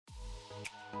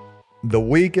The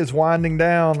week is winding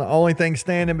down. The only thing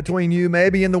standing between you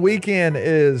maybe and the weekend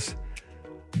is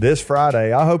this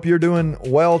Friday. I hope you're doing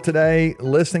well today,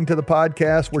 listening to the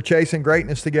podcast. We're chasing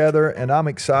greatness together, and I'm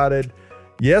excited.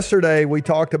 Yesterday, we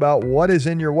talked about what is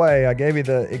in your way. I gave you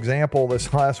the example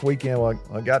this last weekend.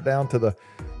 I got down to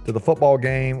the football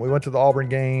game. We went to the Auburn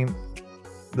game.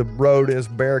 The road is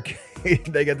barricaded.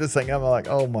 They get this thing. I'm like,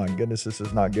 oh my goodness, this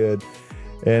is not good.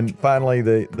 And finally,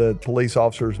 the police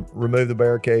officers removed the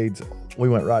barricades. We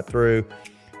went right through.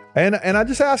 And I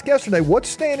just asked yesterday, what's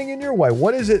standing in your way?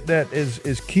 What is it that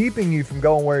is keeping you from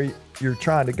going where you're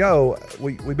trying to go?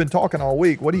 We've been talking all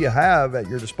week. What do you have at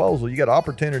your disposal? You got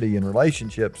opportunity and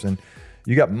relationships, and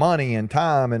you got money and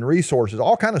time and resources,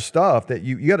 all kind of stuff that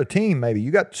you got a team, maybe. You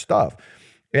got stuff.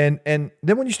 And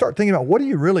then when you start thinking about what do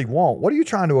you really want? What are you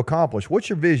trying to accomplish? What's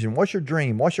your vision? What's your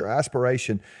dream? What's your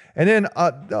aspiration? And then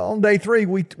on day 3,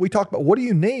 we talked about what do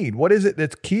you need? What is it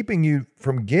that's keeping you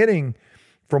from getting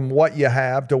from what you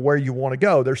have to where you want to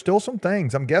go? There's still some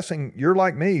things. I'm guessing you're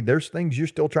like me. There's things you're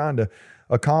still trying to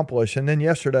accomplish. And then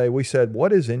yesterday we said,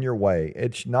 what is in your way?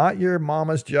 It's not your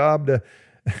mama's job to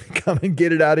come and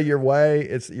get it out of your way.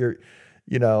 It's your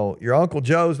Uncle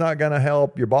Joe's not going to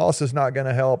help. Your boss is not going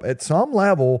to help. At some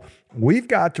level, we've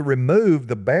got to remove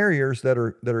the barriers that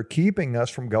are keeping us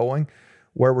from going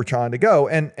where we're trying to go.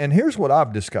 And here's what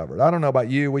I've discovered. I don't know about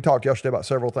you. We talked yesterday about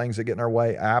several things that get in our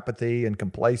way: apathy and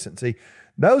complacency.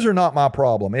 Those are not my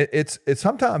problem. It's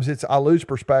sometimes I lose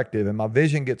perspective and my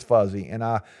vision gets fuzzy, and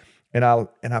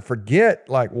I forget,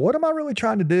 like, what am I really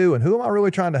trying to do, and who am I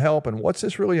really trying to help, and what's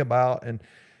this really about?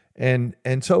 And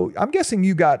so I'm guessing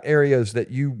you got areas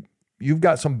that you've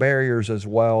got some barriers as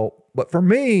well. But for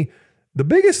me, the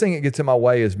biggest thing that gets in my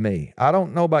way is me. I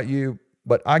don't know about you,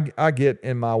 but I get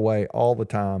in my way all the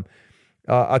time.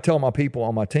 I tell my people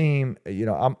on my team,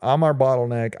 I'm our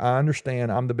bottleneck. I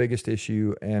understand I'm the biggest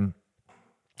issue, and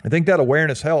I think that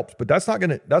awareness helps, but that's not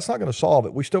gonna solve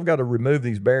it. We still got to remove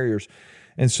these barriers.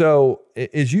 And so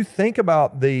as you think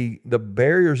about the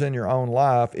barriers in your own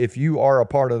life, if you are a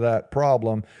part of that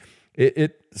problem,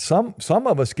 some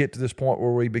of us get to this point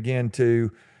where we begin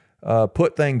to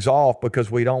put things off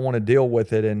because we don't want to deal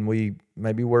with it, and we're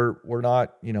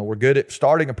not, we're good at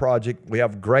starting a project. We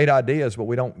have great ideas, but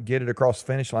we don't get it across the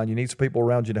finish line. You need some people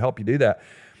around you to help you do that.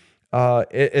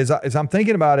 As I'm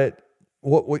thinking about it,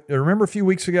 remember a few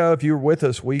weeks ago, if you were with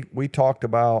us, we talked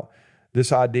about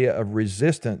this idea of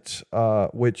resistance,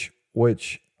 which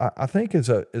I think is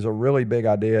a really big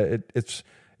idea.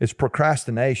 It's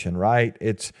procrastination, right?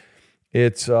 It's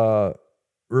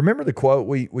remember the quote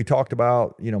we talked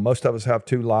about. Most of us have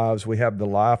 2 lives. We have the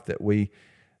life that we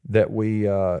live,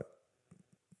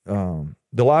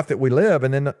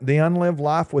 and then the unlived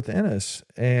life within us.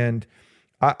 And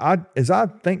as I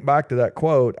think back to that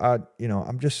quote, I'm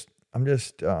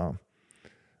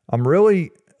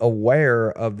really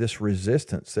aware of this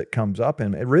resistance that comes up.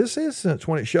 And resistance,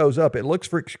 when it shows up, it looks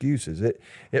for excuses. It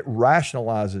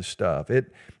rationalizes stuff.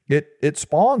 It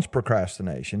spawns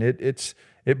procrastination.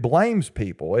 It blames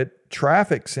people. It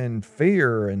traffics in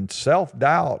fear and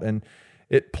self-doubt, and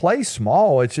it plays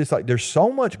small. It's just like there's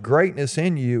so much greatness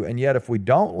in you, and yet if we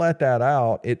don't let that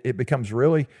out, it becomes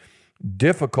really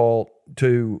difficult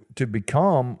to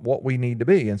become what we need to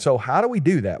be. And so how do we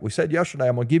do that? We said yesterday,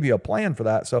 I'm going to give you a plan for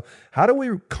that. So how do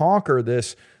we conquer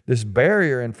this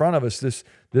barrier in front of us,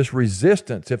 this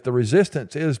resistance? If the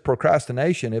resistance is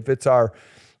procrastination, if it's our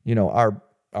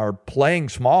playing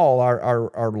small,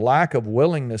 our lack of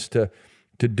willingness to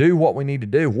do what we need to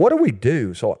do, what do we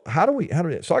do? So how do we,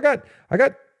 so I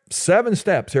got 7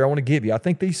 steps here I want to give you. I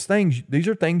think these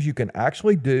are things you can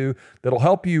actually do that'll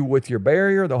help you with your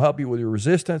barrier. They'll help you with your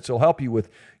resistance. They'll help you with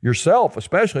yourself,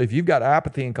 especially if you've got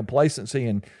apathy and complacency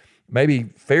and maybe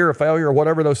fear of failure or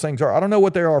whatever those things are. I don't know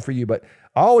what they are for you, but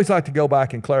I always like to go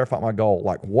back and clarify my goal.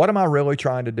 Like, what am I really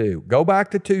trying to do? Go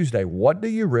back to Tuesday. What do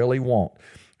you really want?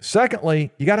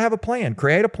 Secondly, you got to have a plan.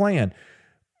 Create a plan.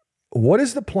 What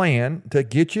is the plan to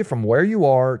get you from where you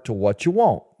are to what you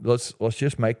want? Let's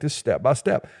just make this step by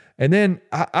step. And then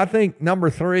I think number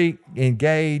 3,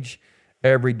 engage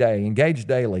every day. Engage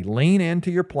daily. Lean into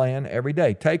your plan every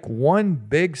day. Take one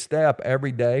big step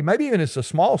every day. Maybe even it's a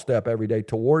small step every day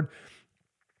toward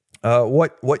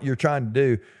what you're trying to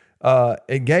do.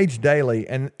 Engage daily.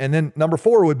 And then number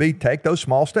 4 would be take those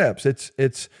small steps.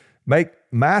 It's make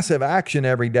massive action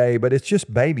every day, but it's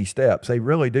just baby steps. They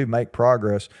really do make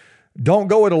progress. Don't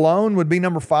go it alone would be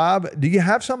number 5. Do you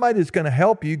have somebody that's going to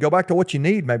help you? Go back to what you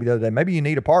need maybe the other day. Maybe you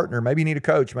need a partner. Maybe you need a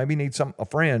coach. Maybe you need a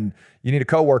friend. You need a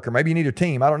coworker. Maybe you need a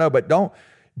team. I don't know, but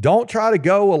don't try to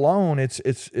go alone. It's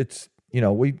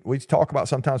we talk about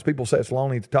sometimes people say it's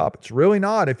lonely at the top. It's really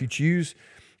not if you choose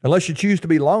unless you choose to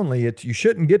be lonely, you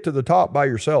shouldn't get to the top by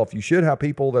yourself. You should have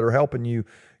people that are helping you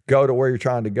go to where you're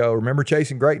trying to go. Remember,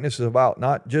 chasing greatness is about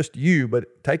not just you,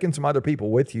 but taking some other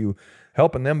people with you,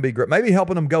 helping them be great, maybe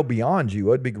helping them go beyond you.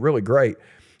 It'd be really great.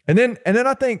 And then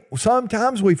I think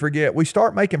sometimes we forget, we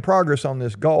start making progress on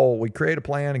this goal. We create a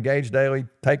plan, engage daily,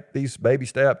 take these baby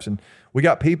steps, and we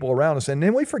got people around us. And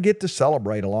then we forget to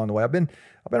celebrate along the way. I've been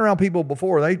around people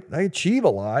before, they achieve a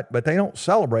lot, but they don't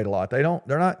celebrate a lot. They're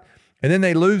not, and then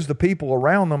they lose the people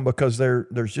around them because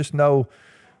there's just no,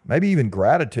 maybe even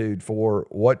gratitude for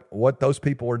what those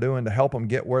people are doing to help them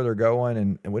get where they're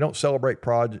going. And we don't celebrate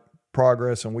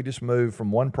progress, and we just move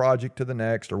from one project to the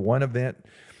next or one event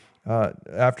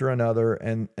after another,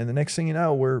 and the next thing you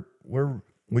know,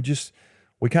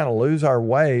 we kind of lose our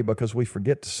way because we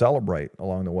forget to celebrate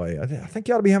along the way. I think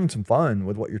you ought to be having some fun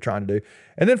with what you're trying to do.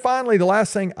 And then finally, the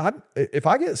last thing, if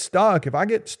I get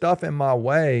stuff in my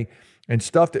way and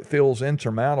stuff that feels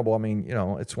insurmountable, I mean,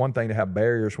 it's one thing to have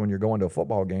barriers when you're going to a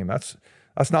football game. That's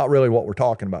not really what we're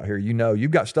talking about here. You've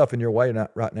got stuff in your way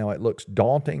right now. It looks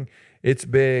daunting. It's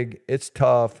big. It's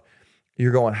tough.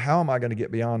 You're going, how am I going to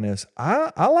get beyond this?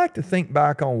 I like to think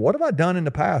back on what have I done in the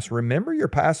past? Remember your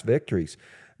past victories.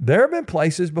 There have been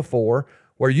places before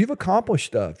where you've accomplished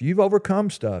stuff. You've overcome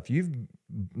stuff. You've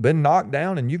been knocked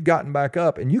down and you've gotten back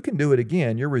up, and you can do it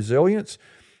again. Your resilience,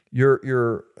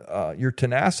 your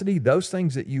tenacity, those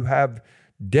things that you have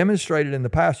demonstrated in the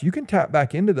past, you can tap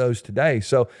back into those today.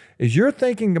 So as you're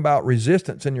thinking about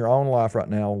resistance in your own life right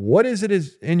now, what is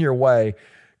in your way?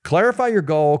 Clarify your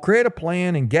goal, create a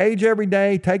plan, engage every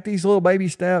day, take these little baby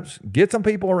steps, get some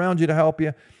people around you to help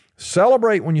you,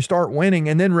 celebrate when you start winning,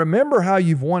 and then remember how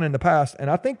you've won in the past. And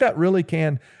I think that really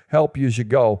can help you as you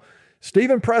go.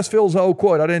 Stephen Pressfield's old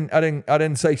quote, I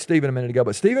didn't say Stephen a minute ago,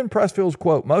 but Stephen Pressfield's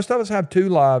quote, most of us have two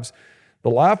lives,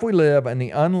 the life we live and the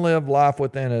unlived life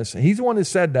within us. He's the one that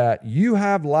said that. You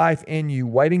have life in you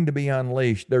waiting to be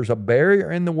unleashed. There's a barrier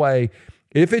in the way.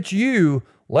 If it's you,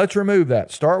 let's remove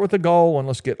that. Start with a goal, and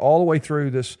let's get all the way through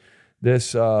this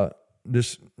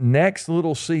next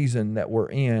little season that we're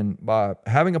in by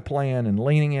having a plan and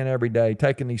leaning in every day,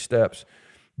 taking these steps.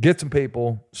 Get some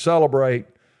people, celebrate,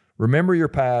 remember your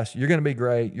past. You're going to be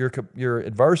great. Your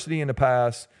adversity in the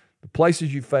past, the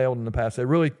places you failed in the past, they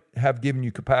really have given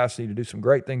you capacity to do some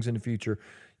great things in the future.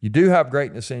 You do have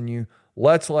greatness in you.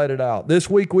 Let's let it out. This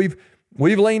week we've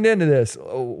leaned into this.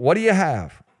 What do you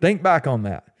have? Think back on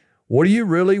that. What do you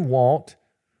really want?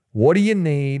 What do you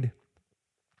need?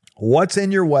 What's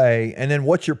in your way? And then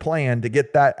what's your plan to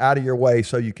get that out of your way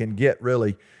so you can get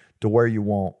really to where you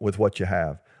want with what you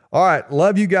have? All right.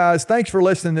 Love you guys. Thanks for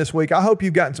listening this week. I hope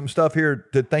you've gotten some stuff here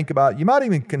to think about. You might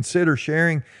even consider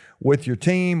sharing with your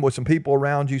team, with some people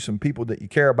around you, some people that you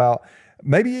care about.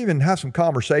 Maybe even have some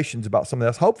conversations about some of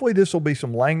this. Hopefully this will be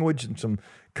some language and some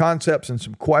concepts and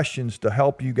some questions to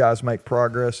help you guys make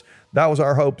progress. That was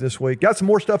our hope this week. Got some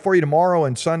more stuff for you tomorrow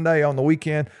and Sunday on the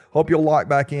weekend. Hope you'll lock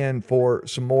back in for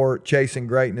some more Chasing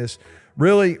Greatness.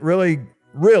 Really, really,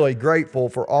 really grateful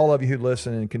for all of you who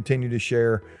listen and continue to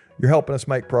share. You're helping us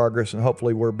make progress, and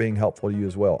hopefully we're being helpful to you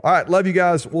as well. All right. Love you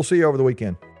guys. We'll see you over the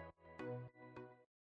weekend.